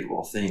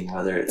distributable thing,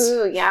 whether it's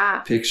Ooh, yeah.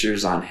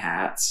 pictures on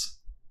hats.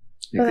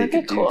 Oh, Like that'd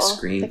they be could cool. do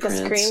screen Like a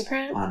prints screen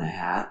print? on a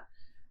hat,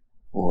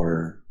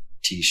 or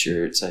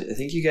T-shirts. I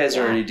think you guys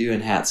are Yeah. already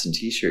doing hats and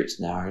T-shirts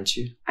now, aren't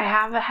you? I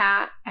have a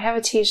hat. I have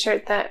a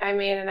T-shirt that I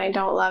made, and I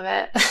don't love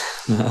it.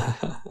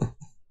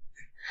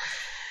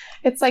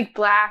 It's like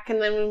black, and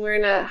then when we're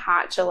in a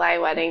hot July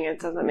wedding, it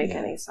doesn't make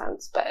any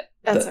sense, but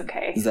that's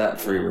okay. Is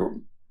that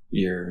for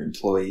your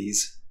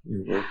employees,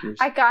 your workers?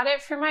 I got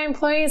it for my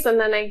employees, and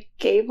then I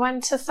gave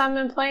one to some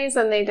employees,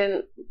 and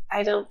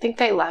I don't think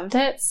they loved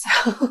it,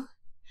 so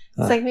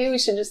it's like, maybe we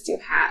should just do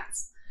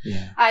hats.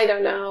 Yeah. I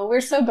don't know. We're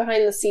so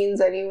behind the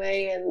scenes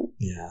anyway, and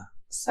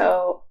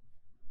so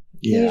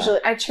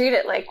usually I treat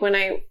it like when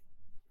I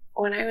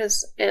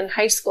was in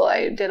high school,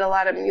 I did a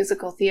lot of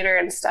musical theater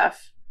and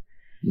stuff.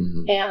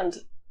 Mm-hmm. And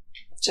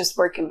just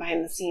working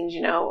behind the scenes,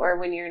 or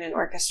when you're in an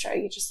orchestra,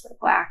 you just wear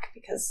black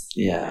because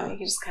you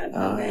just kind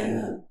of blend in.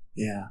 And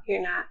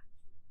you're not.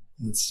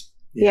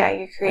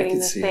 You're creating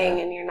the thing,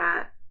 and you're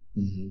not.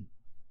 Mm-hmm.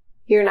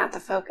 You're not the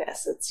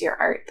focus. It's your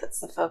art that's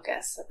the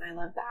focus, and I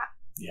love that.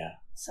 Yeah.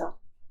 So.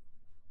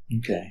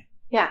 Okay.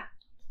 Yeah.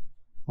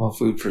 Well,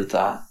 food for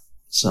thought.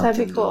 Something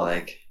That'd be cool.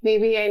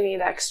 Maybe I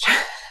need extra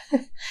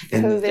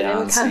in COVID the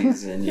down income.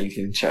 season. You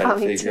can try to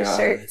figure out how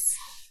to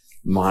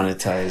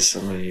monetize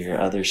some of your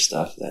other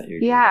stuff that you're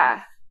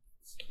doing.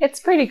 It's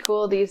pretty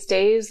cool these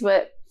days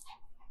what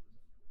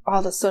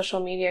all the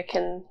social media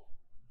can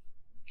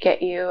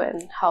get you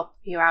and help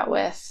you out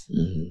with.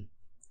 Mm-hmm.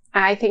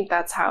 I think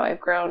that's how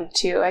I've grown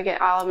too. I get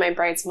all of my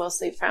brides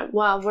mostly from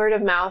word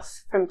of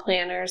mouth, from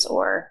planners,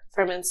 or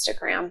from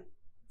Instagram,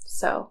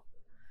 so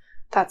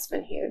that's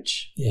been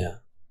huge. Yeah.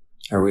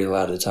 Are we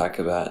allowed to talk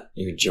about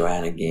your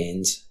Joanna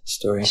Gaines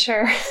story?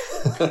 Sure.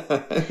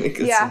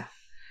 Yeah.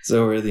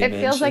 So worthy it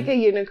feels like a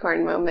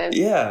unicorn moment.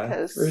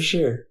 Yeah, for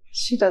sure.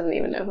 She doesn't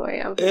even know who I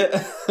am.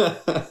 Yeah.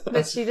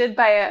 But she did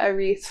buy a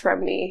wreath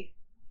from me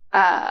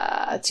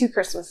 2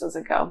 Christmases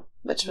ago,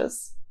 which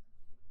was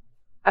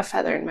a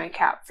feather in my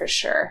cap for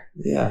sure.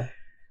 Yeah.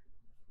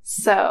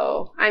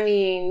 So, I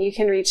mean, you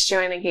can reach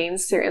Joanna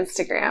Gaines through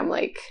Instagram.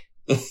 Like,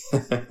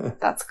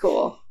 that's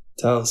cool.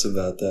 Tell us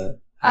about that.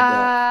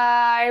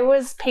 I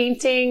was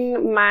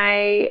painting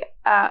my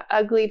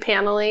ugly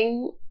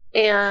paneling,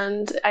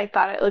 and I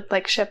thought it looked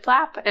like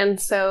shiplap, and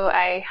so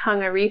I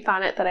hung a wreath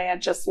on it that I had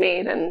just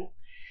made and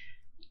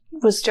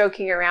was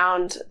joking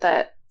around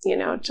that,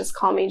 just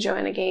call me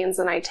Joanna Gaines,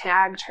 and I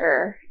tagged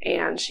her,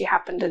 and she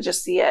happened to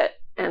just see it,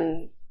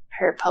 and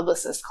her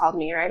publicist called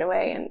me right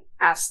away and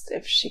asked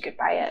if she could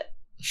buy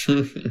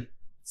it.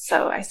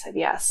 So I said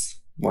yes.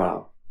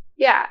 Wow.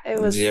 Yeah,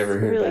 it was Did you ever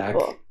hear really back?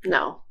 Cool.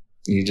 No.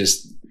 You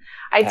just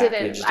I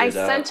didn't. I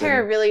sent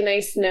her a really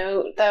nice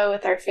note, though,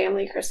 with our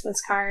family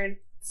Christmas card.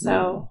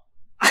 So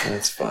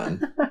that's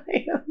fun.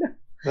 I don't know.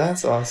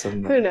 That's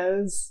awesome. Who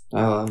knows?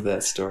 I love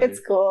that story.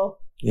 It's cool.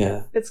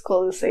 Yeah. It's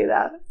cool to say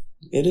that.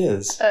 It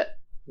is.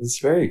 It's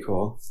very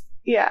cool.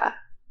 Yeah.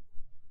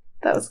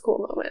 That was a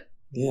cool moment.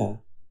 Yeah.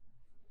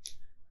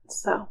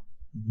 So.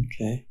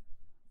 Okay.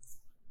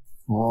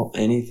 Well,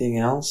 anything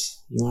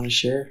else you want to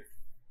share?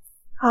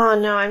 Oh,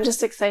 no. I'm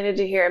just excited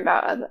to hear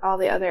about all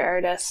the other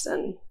artists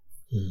and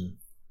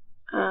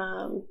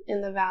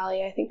in the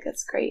Valley. I think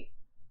that's great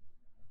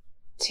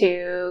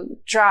to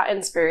draw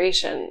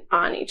inspiration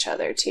on each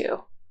other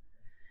too.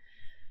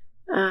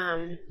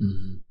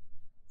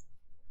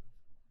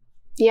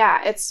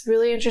 Yeah, it's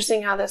really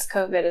interesting how this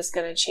COVID is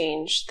going to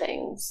change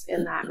things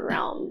in that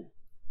realm.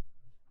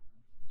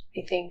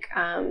 I think,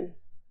 I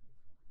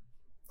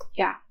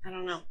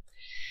don't know.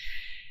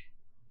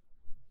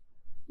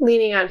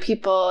 Leaning on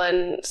people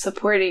and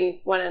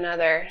supporting one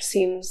another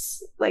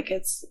seems like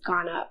it's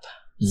gone up.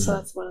 So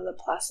that's one of the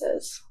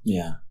pluses.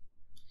 Yeah.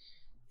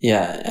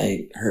 Yeah,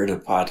 I heard a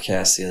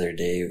podcast the other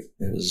day.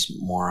 It was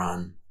more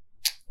on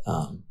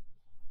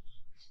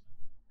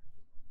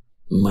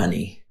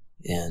money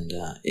and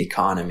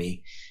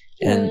economy.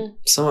 And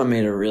someone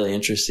made a really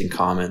interesting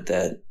comment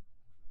that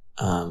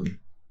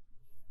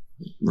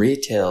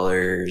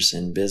retailers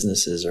and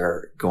businesses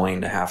are going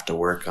to have to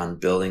work on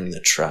building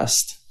the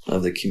trust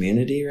of the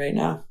community right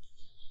now.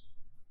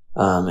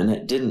 And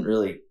it didn't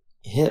really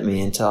hit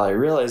me until I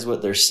realized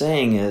what they're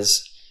saying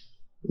is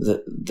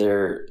that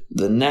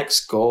the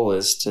next goal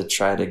is to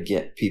try to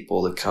get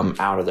people to come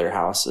out of their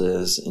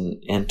houses and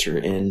enter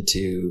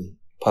into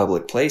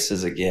public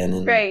places again.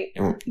 And,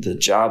 and the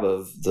job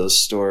of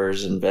those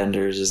stores and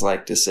vendors is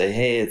like to say,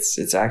 hey,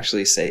 it's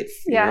actually safe.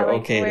 Yeah, you're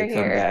okay to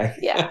come back.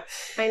 Yeah,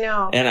 I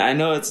know. And I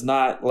know it's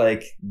not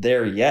like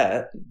there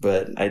yet,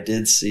 but I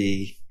did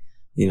see,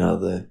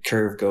 the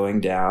curve going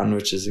down,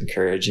 which is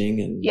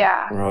encouraging. And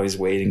we're always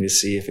waiting to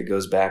see if it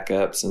goes back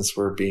up since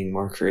we're being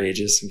more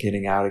courageous and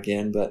getting out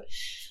again. But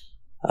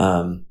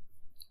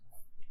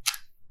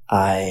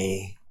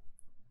I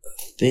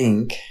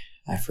think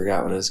I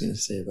forgot what I was going to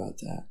say about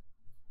that.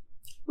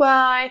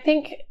 Well, I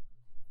think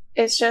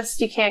it's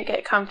just you can't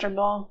get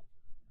comfortable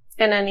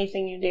in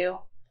anything you do.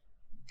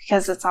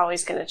 because it's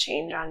always going to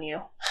change on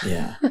you.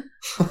 Yeah.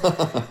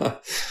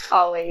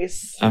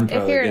 Always.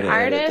 If you're an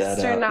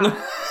artist or not.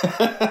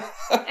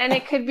 And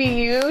it could be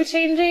you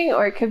changing,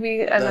 or it could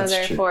be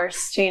another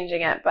force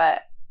changing it.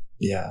 But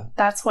yeah,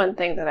 that's one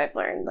thing that I've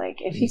learned.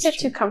 Like, if you get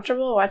too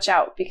comfortable, watch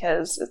out,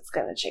 because it's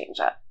going to change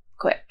up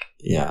quick.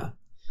 Yeah.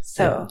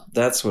 So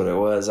that's what it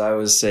was. I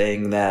was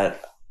saying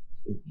that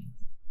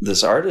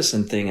this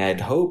artisan thing,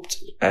 I'd hoped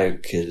I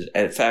could.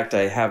 In fact,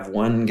 I have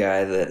one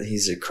guy that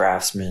he's a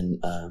craftsman,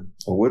 a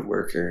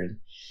woodworker, and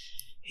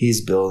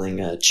he's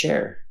building a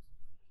chair.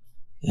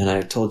 And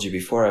I told you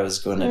before, I was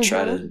going to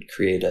try to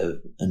create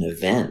an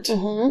event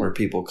where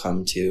people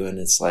come to, and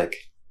it's like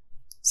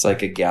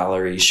a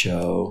gallery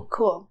show.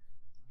 Cool.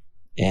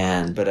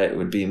 But it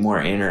would be more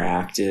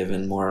interactive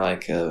and more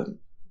like a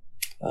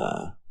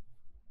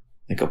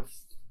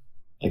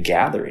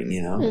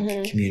gathering, like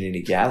a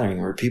community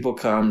gathering where people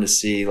come to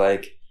see,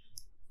 like,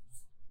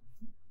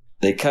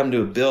 they come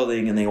to a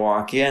building and they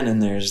walk in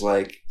and there's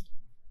like,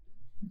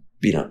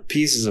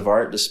 pieces of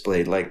art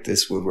displayed, like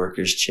this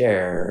woodworker's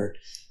chair,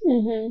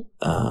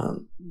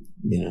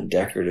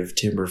 decorative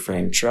timber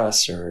frame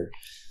truss, or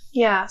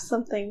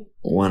something.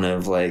 One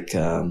of like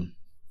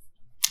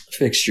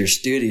Fixture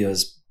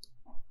Studios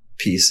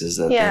pieces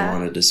that they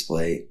want to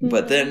display.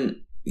 But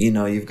then,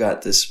 you've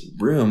got this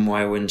room.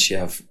 Why wouldn't you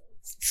have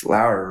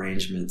flower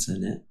arrangements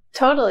in it?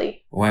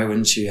 Totally. Why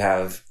wouldn't you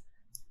have,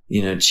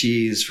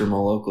 cheese from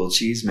a local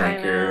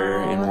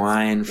cheesemaker and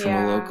wine from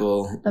a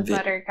local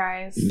butter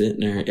guys.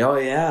 Vintner. Oh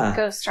yeah.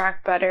 Ghost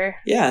Rock butter.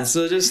 Yeah, and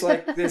so just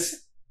like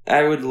this,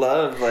 I would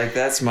love, like,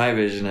 that's my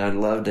vision. I'd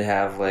love to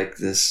have like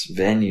this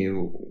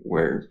venue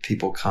where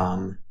people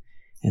come,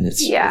 and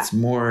it's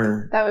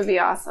more. That would be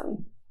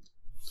awesome.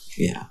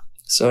 Yeah.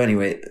 So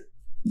anyway,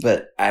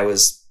 but that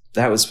was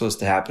supposed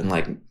to happen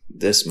like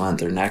this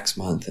month or next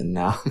month, and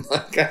now I'm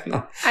like, I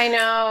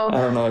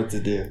don't know what to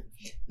do.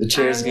 The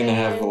chair's going to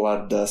have a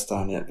lot of dust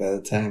on it by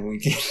the time we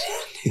get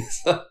to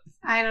something.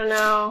 I don't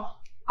know.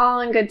 All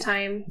in good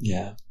time.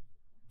 Yeah.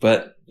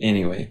 But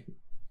anyway,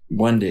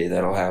 one day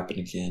that'll happen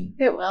again.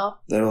 It will.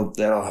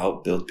 That'll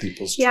help build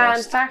people's trust. Yeah,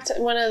 in fact,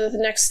 one of the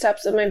next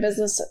steps of my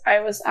business, I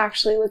was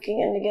actually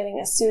looking into getting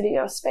a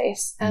studio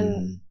space.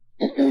 And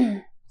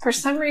for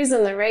some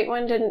reason, the right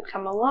one didn't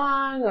come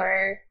along,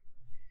 or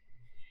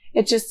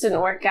it just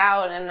didn't work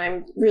out. And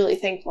I'm really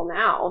thankful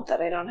now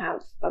that I don't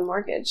have a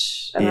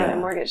mortgage, another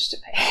mortgage to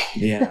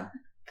pay.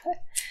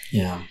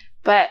 Yeah.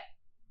 But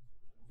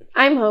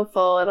I'm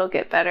hopeful it'll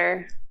get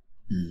better.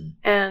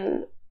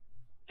 And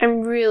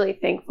I'm really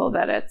thankful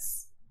that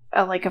it's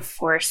like a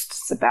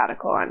forced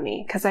sabbatical on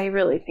me, because I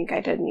really think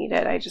I did need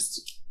it. I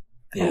just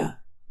I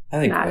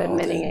think not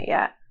admitting it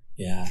yet.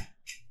 Yeah,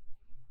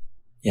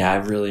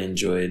 I've really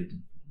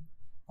enjoyed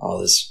all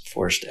this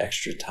forced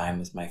extra time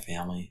with my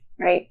family.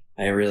 Right.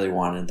 I really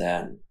wanted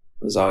that. I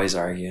was always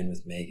arguing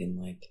with Megan,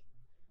 like,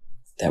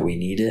 that we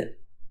need it.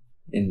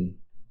 And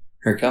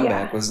her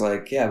comeback was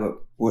like, but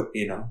what,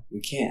 we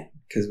can't,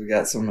 because we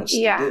got so much to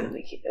do. Yeah,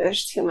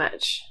 there's too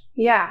much.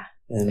 Yeah.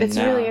 And it's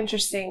really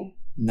interesting.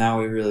 Now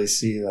we really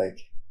see, like,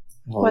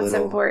 what's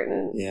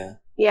important. Yeah.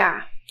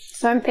 Yeah.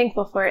 So I'm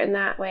thankful for it in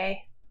that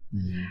way.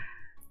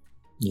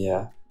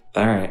 Yeah.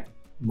 All right.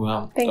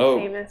 Well, thanks,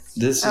 Amos.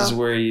 This is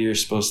where you're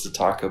supposed to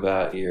talk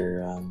about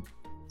your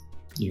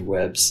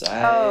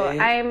website. Oh,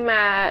 I'm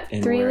at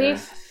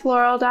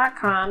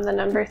 3leaffloral.com, the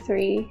number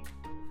 3.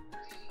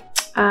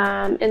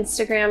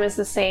 Instagram is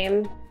the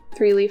same,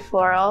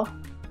 3leaffloral.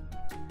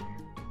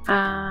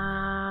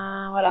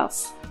 What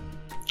else?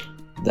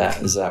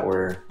 Is that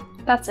where?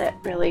 That's it,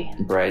 really.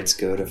 Brides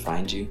go to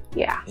find you?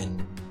 Yeah.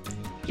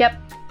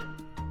 Yep.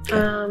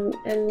 Okay.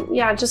 And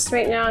yeah, just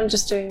right now I'm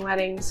just doing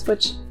weddings,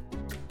 which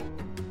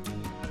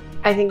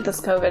I think this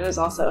COVID has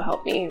also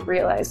helped me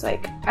realize,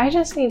 like, I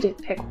just need to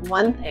pick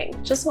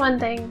just one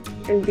thing,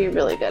 and be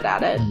really good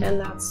at it. And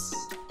that's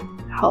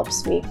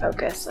helps me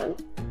focus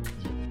and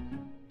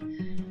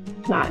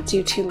not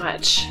do too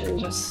much, and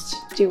just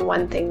do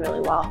one thing really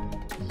well.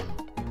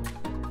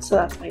 So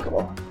that's my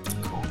goal.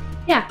 Cool.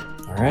 Yeah.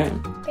 All right.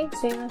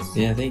 Thanks, Amos.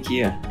 Yeah, thank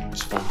you. It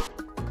was fun.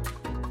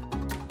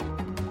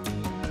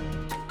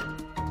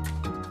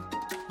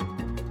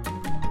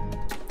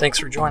 Thanks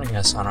for joining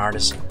us on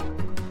Artisan.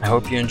 I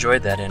hope you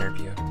enjoyed that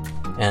interview,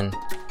 and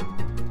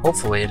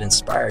hopefully it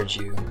inspired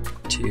you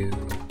to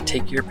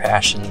take your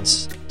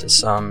passions to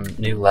some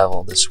new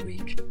level this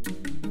week.